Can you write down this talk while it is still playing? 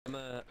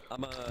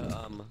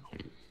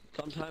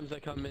Sometimes I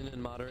come in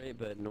and moderate,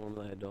 but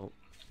normally I don't.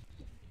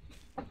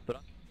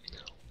 But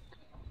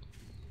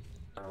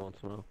once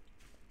in a while.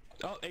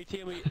 Oh,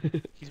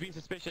 ATMLVE, he's being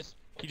suspicious.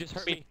 He just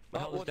hurt me.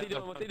 Oh, what's he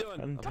doing? What's he doing?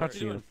 I didn't touch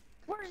you.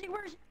 Where is he?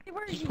 Where is he?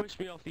 Where is he? He pushed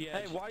me off the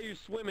edge. Hey, why are you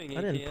swimming, ATML?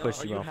 I didn't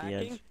push are you off the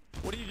edge.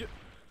 What are you doing?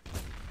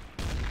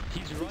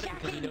 He's running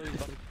because he knows he's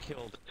about to get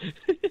killed.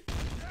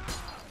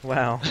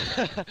 Wow.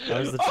 I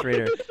was the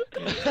traitor.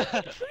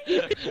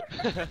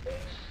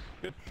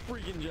 Good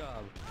freaking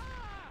job.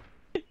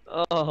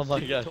 Oh my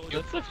god,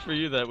 that sucks for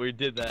you that we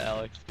did that,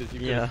 Alex, because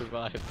you couldn't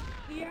survive.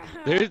 Yeah.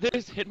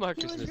 There's hit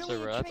markers in this really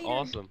server, that's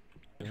awesome.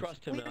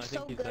 Trust him now, I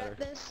think he's good better. at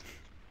this.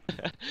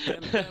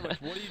 Ham Sandwich,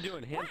 what are you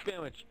doing? Ham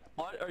Sandwich,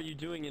 what are you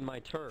doing in my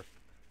turf?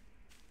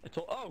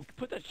 Oh,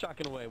 put that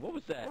shotgun away. What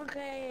was that?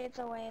 Okay, it's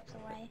away, it's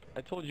away.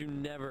 I told you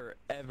never,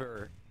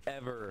 ever,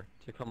 ever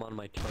to come on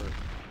my turf.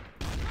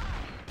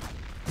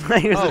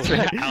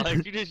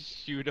 Alex, you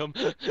just shoot him.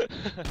 God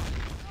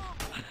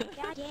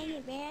dang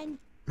it, man.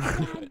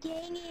 God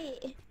dang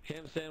it.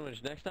 Ham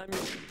Sandwich, next time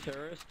you're a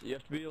terrorist, you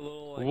have to be a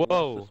little like,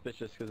 less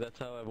suspicious, because that's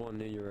how everyone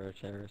knew you were a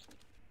terrorist.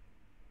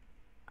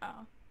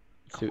 Oh.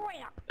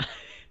 Crap.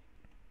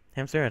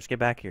 Ham Sandwich, get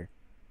back here.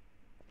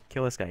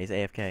 Kill this guy, he's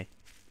AFK.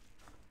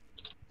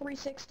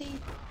 360.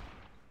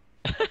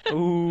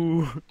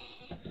 Ooh.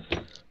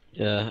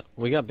 Yeah,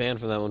 we got banned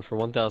from that one for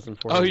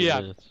 1,400 Oh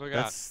yeah, minutes.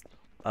 forgot.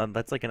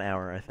 That's like an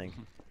hour, I think.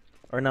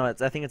 Or no, I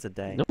think it's a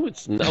day. No,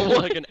 it's not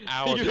like an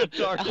hour.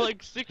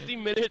 Like 60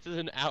 minutes is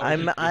an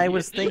hour. I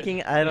was thinking,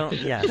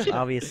 yes,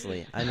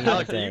 obviously. I mean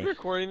Alex, a day. are you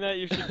recording that?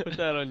 You should put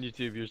that on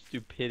YouTube, your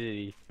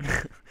stupidity.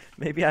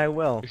 Maybe I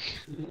will.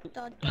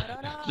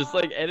 Just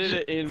like edit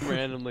it in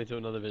randomly to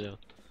another video.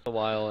 A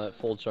while at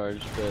full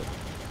charge, but...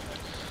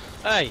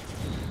 Hey!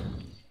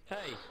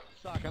 Hey,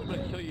 Sock, I'm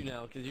gonna kill you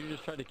now, because you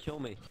just tried to kill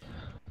me.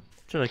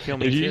 Trying to kill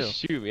me If too. you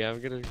shoot me,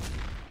 I'm gonna...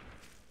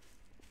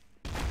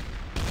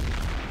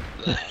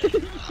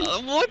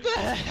 What the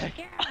heck?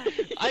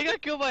 I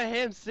got killed by a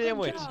ham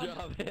sandwich. Good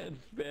job, Ham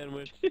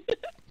Sandwich.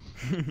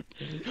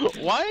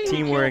 Why?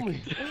 Teamwork.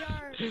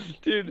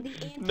 Dude,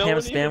 no Ham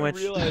one Sandwich.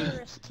 even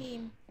realized.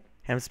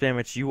 Ham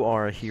Sandwich, you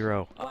are a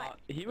hero.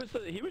 He was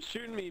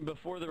shooting me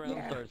before the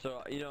round started,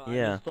 so you know.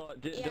 Yeah. I just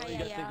thought, don't you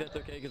guys think that's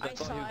okay? Because I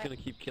thought he was gonna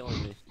keep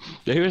killing me.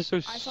 They were so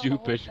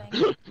stupid.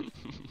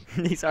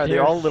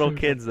 They're all little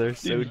kids. They're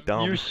so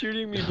dumb. You were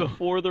shooting me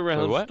before the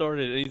round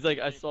started, and he's like,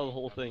 I saw the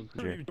whole thing.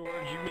 You, George,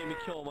 you made me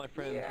kill all my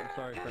friends. I'm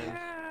sorry, friends.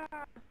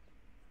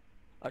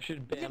 I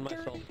should ban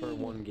myself for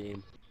one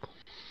game.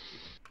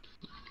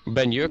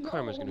 Ben, your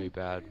karma's gonna be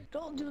bad.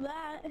 Don't do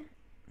that.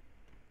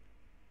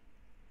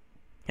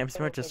 Ham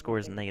Sandwich just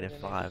scores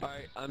 -5.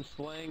 Alright, I'm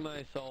slaying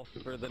myself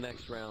for the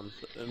next rounds,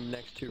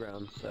 next 2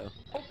 rounds, so.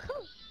 Oh,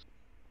 cool.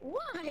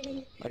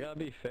 Why? I gotta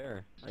be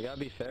fair. I gotta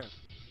be fair.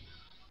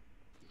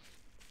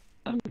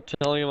 I'm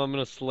telling him I'm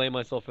gonna slay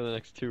myself for the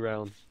next 2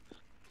 rounds.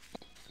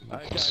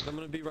 Alright guys, I'm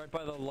gonna be right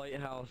by the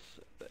lighthouse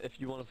if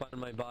you want to find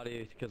my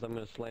body, because I'm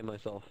gonna slay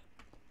myself.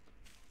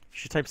 You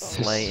should type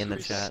slay in the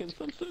chat.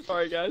 I'm so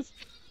Sorry guys.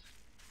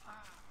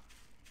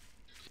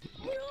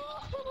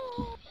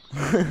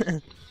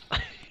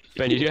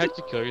 Ben, did you have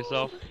to kill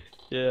yourself?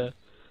 Yeah.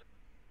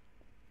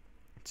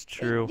 It's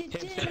true.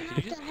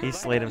 He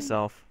slayed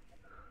himself.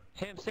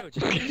 Ham Sandwich,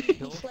 He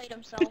slayed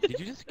himself. Did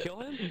you just kill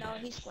him? No,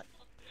 he slayed.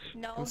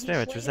 No, Ham he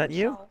Sandwich, slayed was that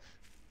you? himself.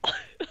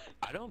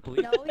 I don't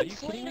believe No, Are he you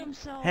slayed kidding me?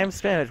 himself. Ham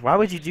Sandwich, why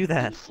would you do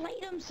that? He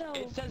slayed himself.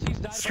 It says he's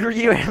died. Screw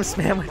you, Ham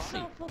Sandwich.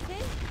 Okay?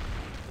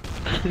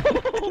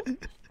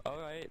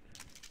 Alright.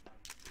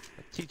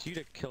 I'll teach you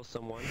to kill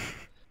someone.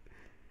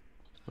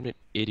 What an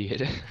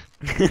idiot.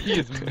 He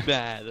is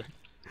mad.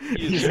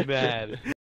 He is mad.